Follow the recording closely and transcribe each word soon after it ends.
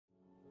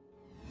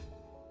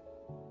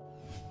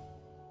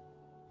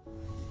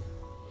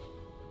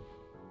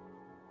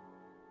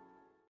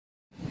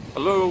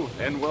Hello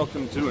and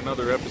welcome to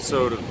another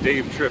episode of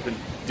Dave Trippin'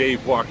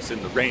 Dave Walks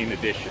in the Rain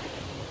edition.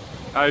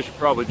 I should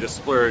probably just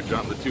splurge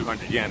on the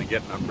 200 yen and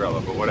get an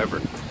umbrella, but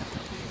whatever.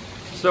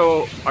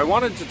 So I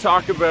wanted to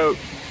talk about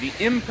the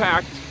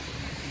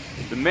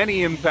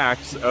many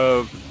impacts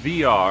of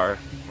VR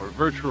or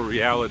virtual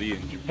reality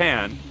in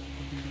Japan.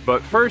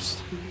 But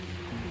first,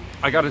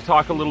 I got to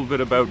talk a little bit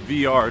about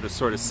VR to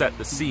sort of set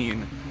the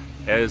scene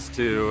as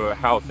to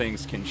how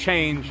things can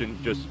change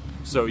and just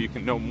so you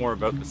can know more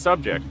about the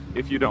subject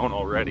if you don't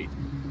already.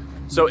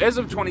 So as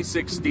of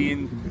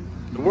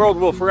 2016, the world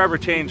will forever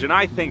change, and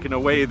I think in a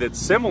way that's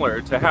similar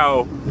to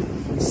how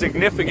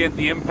significant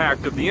the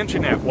impact of the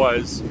internet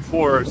was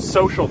for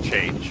social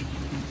change.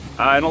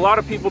 And a lot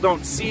of people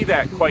don't see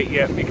that quite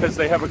yet because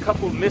they have a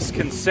couple of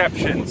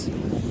misconceptions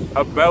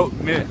about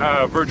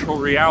virtual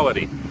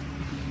reality.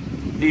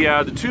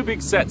 The two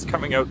big sets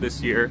coming out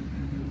this year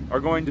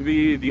are going to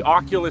be the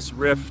Oculus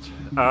Rift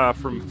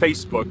from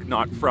Facebook,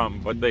 not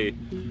from, but they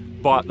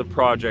bought the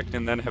project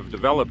and then have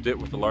developed it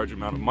with a large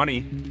amount of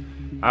money.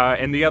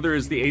 And the other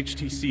is the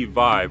HTC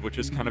Vive, which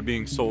is kind of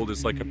being sold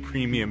as like a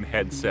premium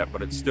headset,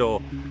 but it's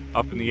still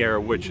up in the air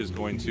which is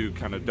going to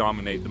kind of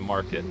dominate the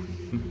market.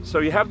 So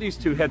you have these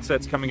two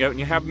headsets coming out and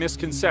you have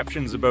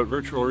misconceptions about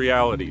virtual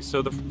reality.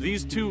 So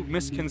these two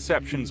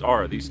misconceptions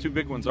are, these two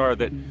big ones are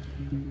that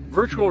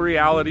virtual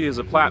reality as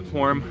a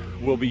platform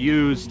will be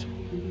used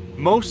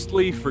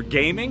mostly for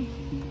gaming.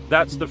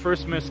 That's the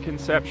first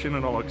misconception,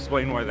 and I'll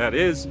explain why that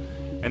is.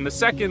 And the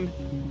second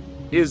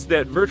is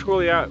that virtual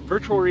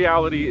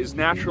reality is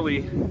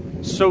naturally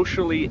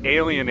socially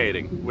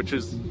alienating, which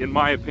is, in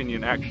my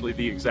opinion, actually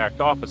the exact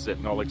opposite.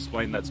 And I'll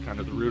explain that's kind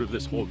of the root of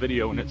this whole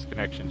video and its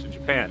connection to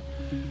Japan.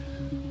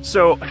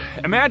 So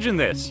imagine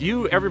this.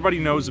 Everybody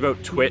knows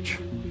about Twitch.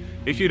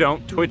 If you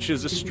don't, Twitch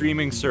is a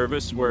streaming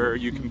service where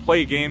you can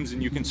play games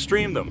and you can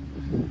stream them.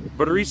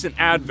 But a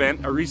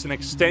recent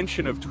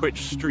extension of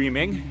Twitch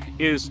streaming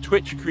is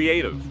Twitch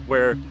Creative,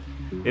 where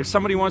if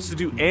somebody wants to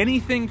do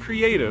anything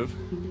creative,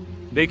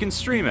 they can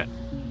stream it.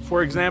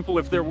 For example,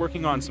 if they're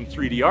working on some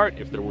 3D art,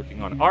 if they're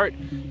working on art,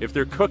 if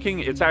they're cooking,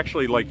 it's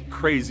actually like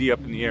crazy up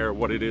in the air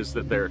what it is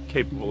that they're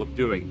capable of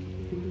doing.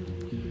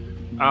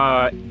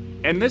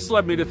 And this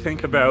led me to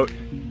think about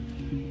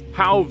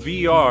how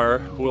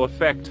VR will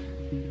affect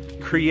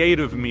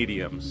creative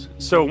mediums.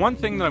 So one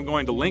thing that I'm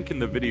going to link in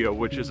the video,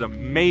 which is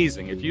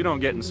amazing, if you don't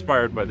get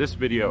inspired by this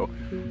video,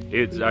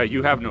 it's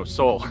you have no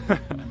soul.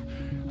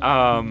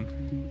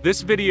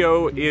 This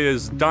video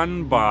is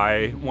done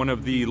by one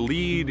of the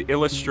lead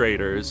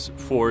illustrators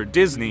for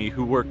Disney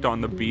who worked on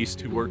The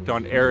Beast, who worked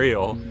on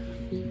Ariel.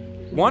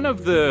 One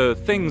of the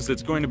things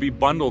that's going to be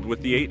bundled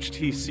with the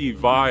HTC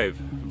Vive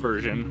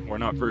version, or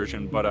not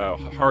version, but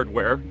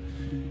hardware,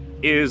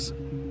 is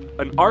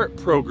an art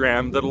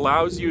program that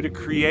allows you to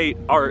create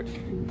art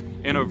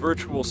in a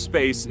virtual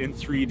space in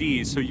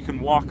 3D, so you can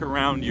walk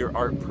around your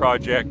art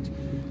project,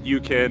 you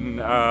can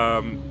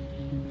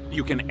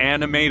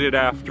animate it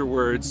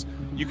afterwards,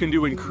 you can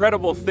do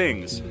incredible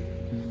things.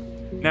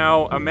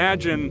 Now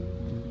imagine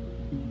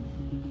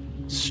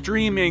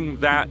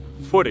streaming that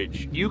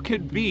footage. You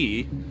could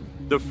be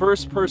the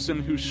first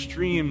person who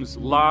streams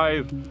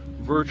live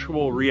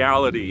virtual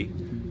reality,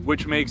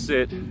 which makes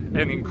it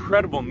an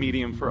incredible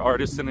medium for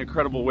artists, an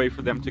incredible way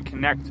for them to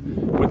connect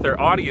with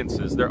their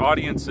audiences. Their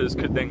audiences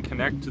could then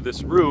connect to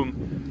this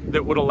room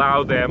that would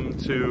allow them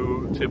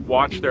to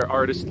watch their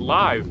artist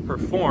live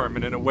perform,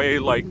 and in a way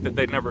like that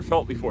they'd never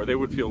felt before. They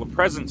would feel a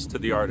presence to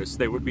the artist.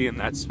 They would be in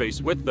that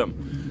space with them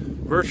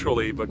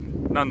virtually, but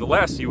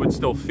nonetheless you would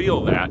still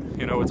feel that.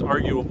 You know, it's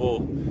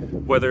arguable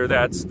whether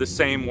that's the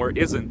same or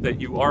isn't,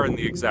 that you are in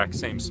the exact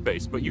same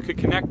space, but you could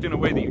connect in a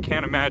way that you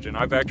can't imagine.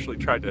 I've actually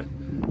tried to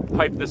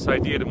hype this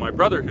idea to my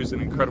brother, who's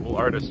an incredible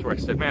artist, where I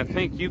said, man,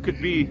 think you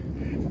could be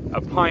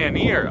a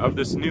pioneer of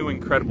this new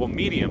incredible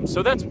medium.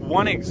 So that's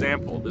one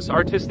example, this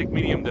artistic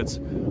medium that's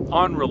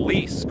on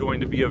release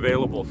going to be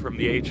available from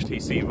the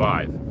HTC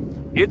Vive.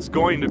 It's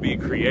going to be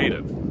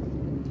creative.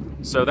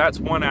 So that's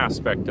one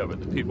aspect of it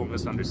that people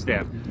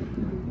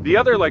misunderstand. The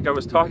other, like I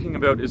was talking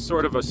about, is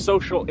sort of a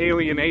social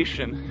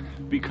alienation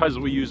because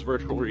we use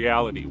virtual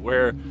reality,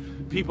 where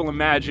people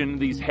imagine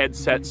these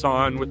headsets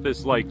on with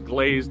this like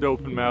glazed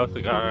open mouth,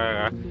 like,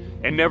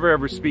 and never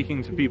ever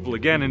speaking to people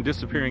again and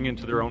disappearing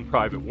into their own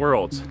private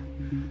worlds.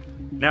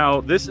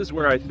 Now, this is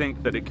where I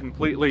think that it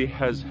completely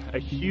has a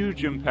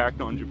huge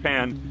impact on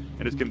Japan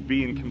and is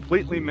being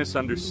completely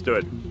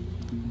misunderstood.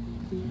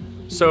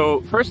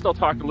 So first I'll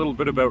talk a little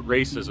bit about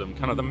racism,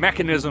 kind of the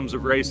mechanisms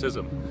of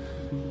racism.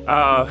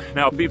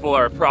 Now people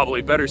are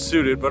probably better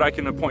suited, but I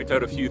can point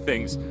out a few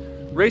things.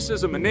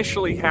 Racism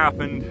initially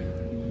happened,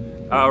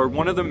 or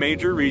one of the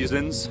major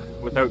reasons,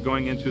 without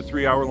going into a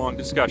 3-hour-long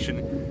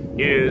discussion,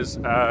 is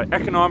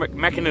economic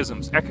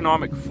mechanisms,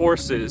 economic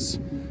forces,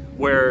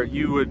 where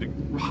you would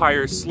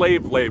hire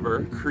slave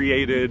labor,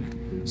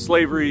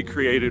 slavery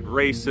created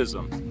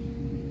racism.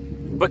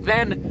 But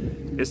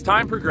then, as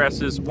time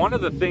progresses, one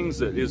of the things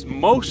that is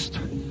most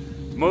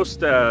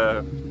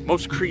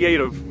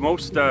creative,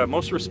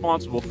 most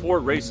responsible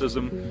for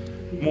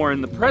racism, more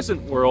in the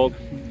present world,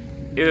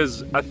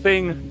 is a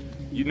thing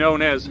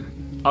known as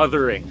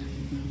othering,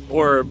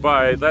 or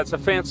that's a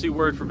fancy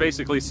word for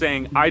basically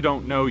saying, I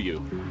don't know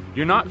you.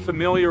 You're not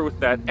familiar with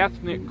that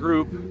ethnic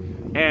group,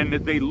 and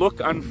they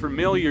look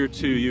unfamiliar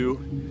to you,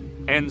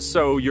 and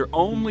so you're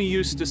only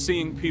used to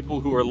seeing people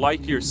who are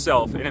like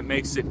yourself, and it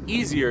makes it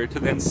easier to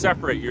then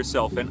separate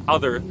yourself and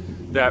other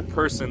that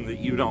person that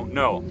you don't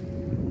know.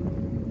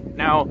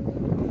 Now,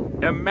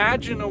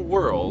 imagine a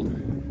world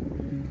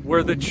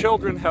where the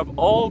children have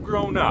all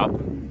grown up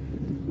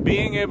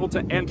being able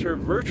to enter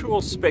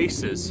virtual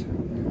spaces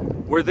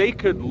where they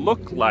could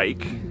look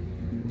like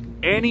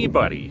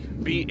anybody,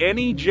 be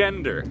any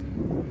gender,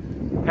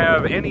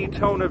 have any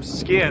tone of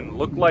skin,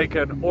 look like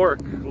an orc,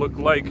 look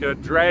like a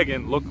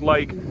dragon, look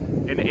like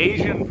an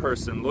Asian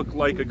person, look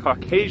like a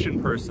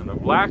Caucasian person, a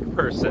black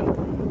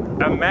person.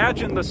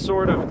 Imagine the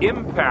sort of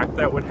impact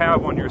that would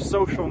have on your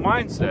social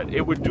mindset.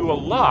 It would do a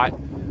lot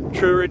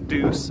to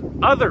reduce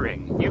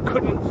othering. You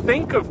couldn't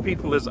think of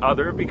people as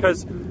other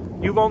because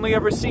you've only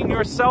ever seen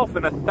yourself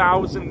in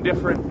 1,000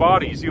 different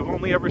bodies. You've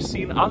only ever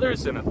seen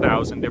others in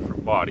 1,000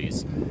 different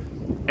bodies.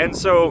 And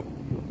so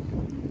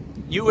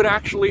you would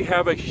actually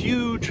have a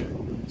huge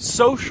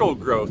social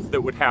growth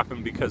that would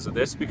happen because of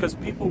this, because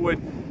people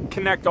would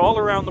connect all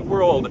around the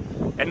world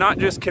and not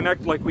just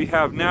connect like we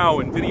have now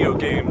in video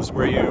games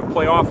where you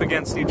play off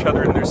against each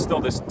other and there's still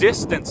this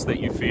distance that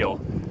you feel.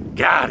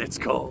 God, it's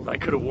cold. I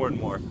could have worn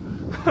more.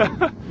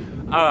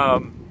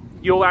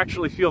 You'll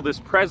actually feel this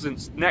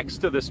presence next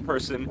to this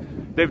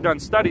person. They've done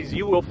studies.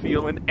 You will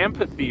feel an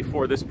empathy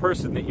for this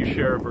person that you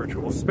share a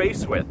virtual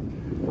space with.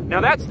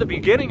 Now that's the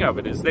beginning of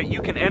it, is that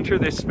you can enter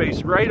this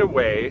space right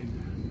away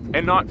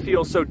and not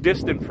feel so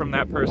distant from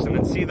that person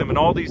and see them in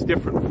all these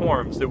different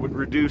forms that would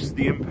reduce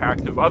the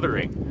impact of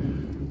othering.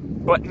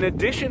 But in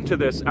addition to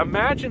this,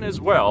 imagine as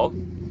well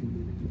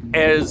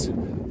as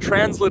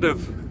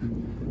translative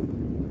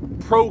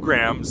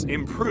programs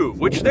improve,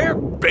 which they're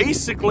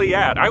basically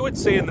at. I would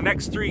say in the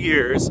next 3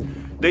 years,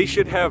 they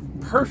should have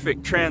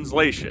perfect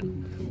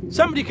translation.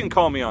 Somebody can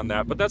call me on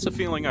that, but that's a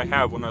feeling I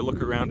have when I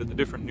look around at the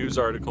different news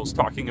articles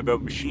talking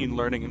about machine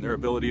learning and their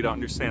ability to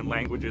understand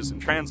languages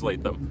and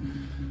translate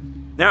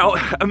them. Now,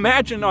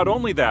 imagine not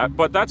only that,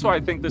 but that's why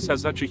I think this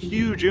has such a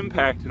huge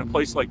impact in a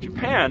place like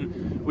Japan,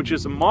 which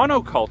is a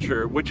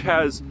monoculture, which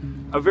has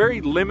a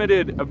very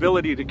limited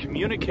ability to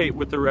communicate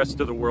with the rest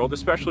of the world,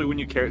 especially when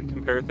you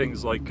compare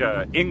things like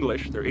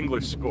English, their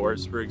English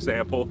scores, for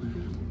example,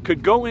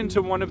 could go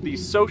into one of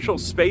these social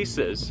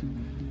spaces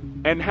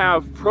and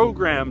have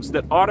programs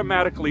that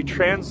automatically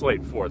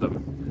translate for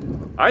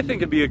them. I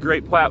think it'd be a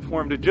great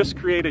platform to just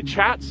create a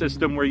chat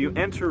system where you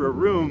enter a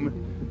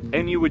room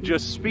and you would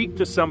just speak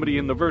to somebody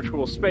in the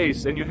virtual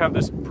space, and you have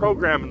this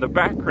program in the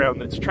background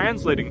that's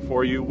translating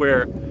for you,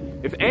 where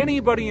if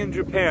anybody in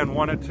Japan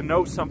wanted to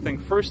know something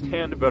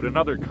firsthand about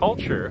another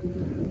culture,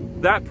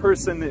 that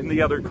person in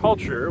the other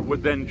culture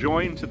would then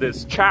join to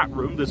this chat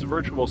room, this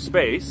virtual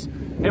space,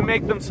 and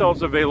make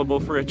themselves available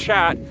for a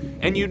chat,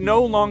 and you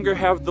no longer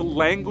have the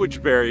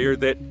language barrier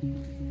that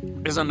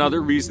is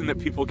another reason that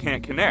people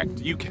can't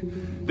connect.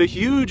 The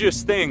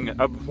hugest thing,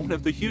 one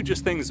of the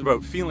hugest things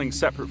about feeling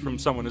separate from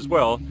someone as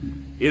well,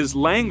 is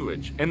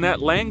language, and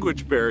that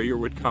language barrier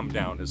would come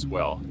down as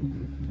well.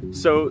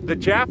 So the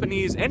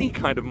Japanese, any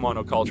kind of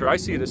monoculture, I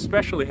see it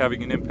especially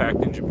having an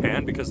impact in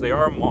Japan because they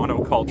are a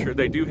monoculture.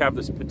 They do have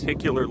this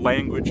particular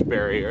language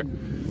barrier,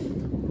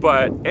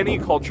 but any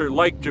culture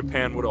like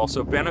Japan would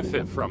also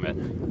benefit from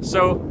it.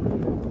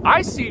 So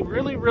I see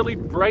really, really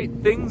bright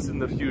things in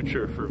the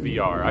future for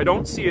VR. I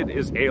don't see it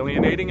as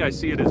alienating. I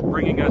see it as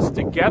bringing us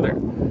together.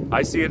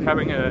 I see it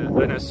having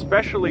an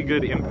especially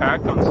good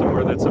impact on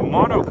somewhere that's a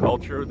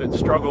monoculture that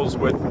struggles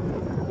with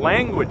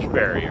language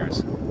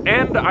barriers.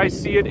 And I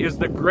see it as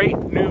the great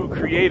new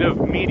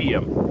creative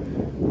medium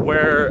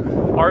where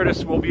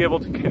artists will be able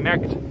to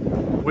connect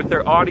with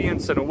their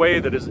audience in a way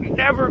that has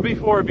never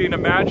before been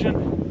imagined,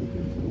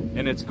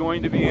 and it's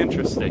going to be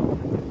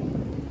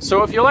interesting.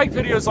 So if you like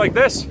videos like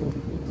this,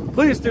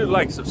 please do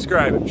like,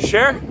 subscribe, and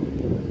share,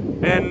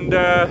 and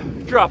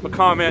drop a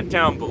comment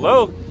down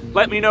below.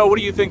 Let me know, what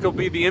do you think will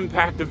be the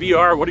impact of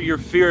VR? What are your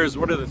fears?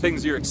 What are the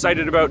things you're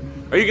excited about?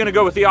 Are you going to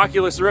go with the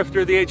Oculus Rift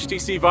or the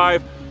HTC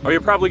Vive? Or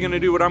you're probably going to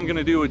do what I'm going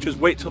to do, which is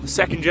wait till the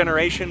second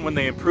generation when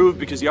they improve,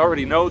 because you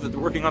already know that they're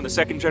working on the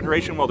second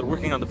generation while they're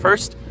working on the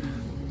first.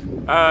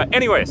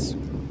 Anyways,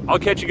 I'll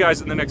catch you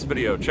guys in the next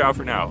video. Ciao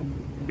for now.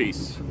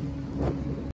 Peace.